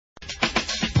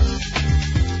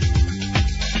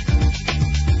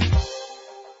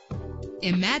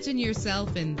Imagine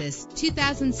yourself in this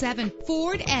 2007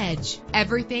 Ford Edge.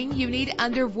 Everything you need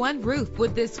under one roof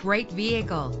with this great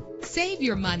vehicle. Save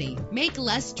your money. Make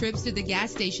less trips to the gas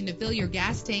station to fill your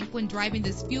gas tank when driving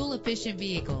this fuel-efficient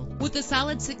vehicle. With a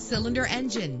solid 6-cylinder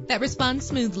engine that responds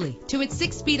smoothly to its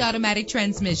 6-speed automatic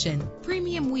transmission.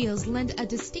 Premium wheels lend a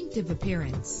distinctive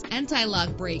appearance.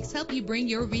 Anti-lock brakes help you bring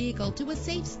your vehicle to a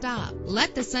safe stop.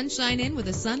 Let the sunshine in with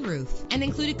a sunroof. An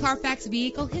included Carfax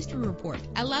Vehicle History Report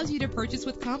allows you to purchase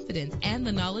with confidence and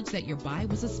the knowledge that your buy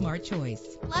was a smart choice.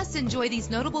 Plus, enjoy these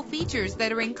notable features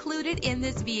that are included in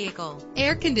this vehicle: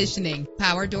 Air conditioning,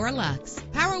 power door locks,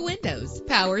 power windows,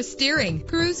 power steering,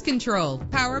 cruise control,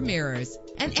 power mirrors,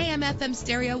 an AM/FM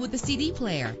stereo with a CD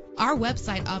player. Our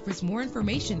website offers more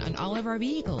information on all of our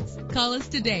vehicles. Call us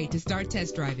today to start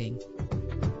test driving.